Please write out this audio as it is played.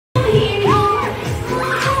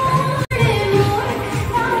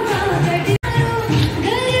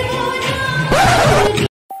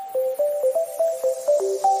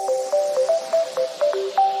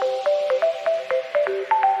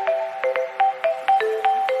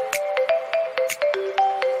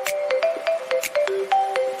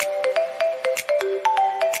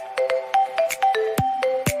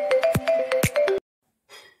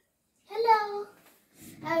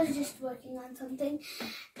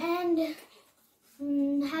and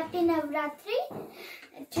happy Navratri.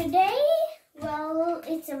 Today, well,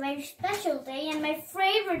 it's a very special day and my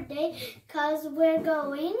favorite day because we're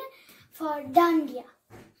going for Dandiya,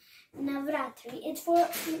 Navratri. It's for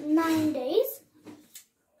 9 days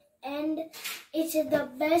and it's the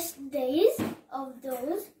best days of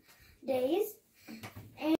those days.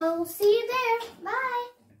 And I'll see you there. Bye.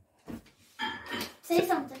 Say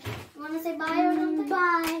something. You want to say bye or something?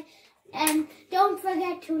 Bye. And don't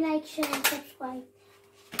forget to like, share, and subscribe.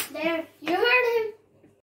 There, you heard him.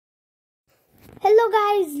 Hello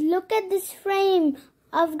guys, look at this frame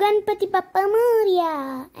of Ganpati Bappa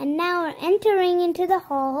Moria. And now we're entering into the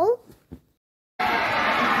hall. Oh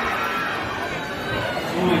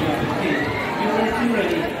my God, okay, you're too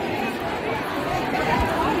ready.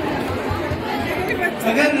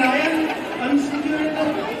 अगर Ryan अनस्टूडियो है तो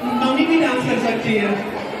mummy भी dance कर सकती है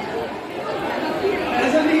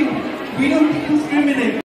ऐसा नहीं we don't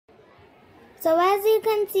discriminate. So as you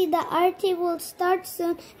can see, the arti will start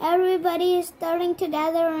soon. Everybody is starting to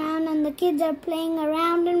gather around and the kids are playing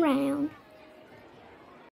around and round.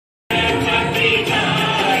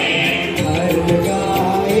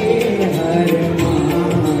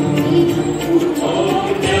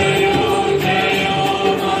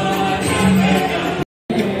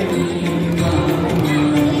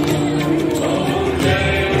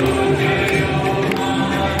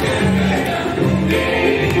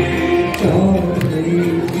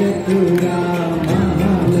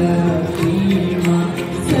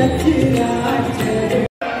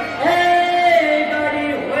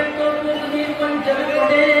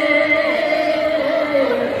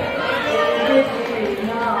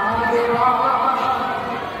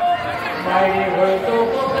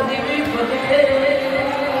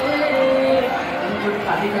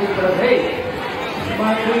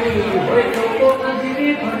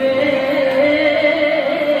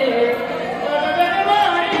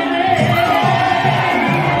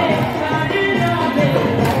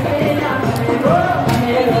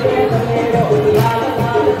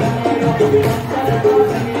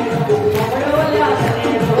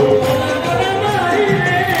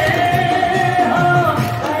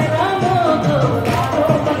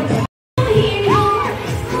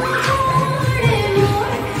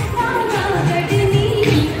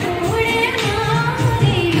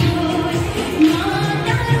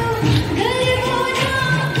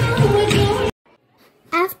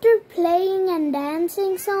 After playing and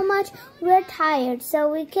dancing so much, we're tired, so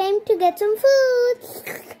we came to get some food.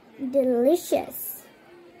 Delicious.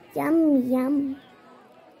 Yum, yum.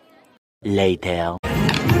 Later.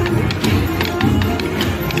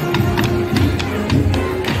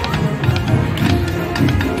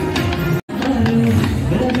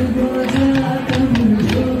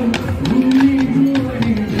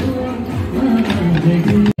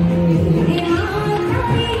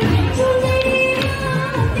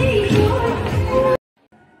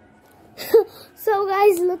 So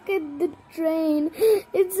guys, look at the train.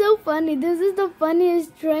 It's so funny. This is the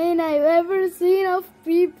funniest train I've ever seen of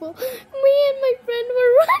people. Me and my friend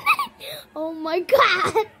were running. Oh my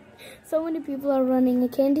God. So many people are running. I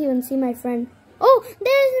can't even see my friend. Oh,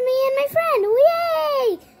 there's me and my friend. Yay!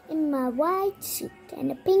 In my white suit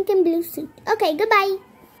and a pink and blue suit. Okay, goodbye.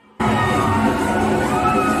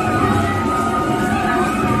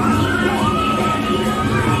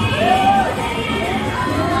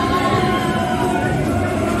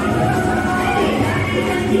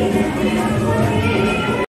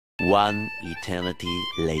 One eternity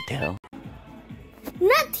later.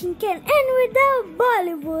 Nothing can end without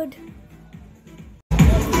Bollywood.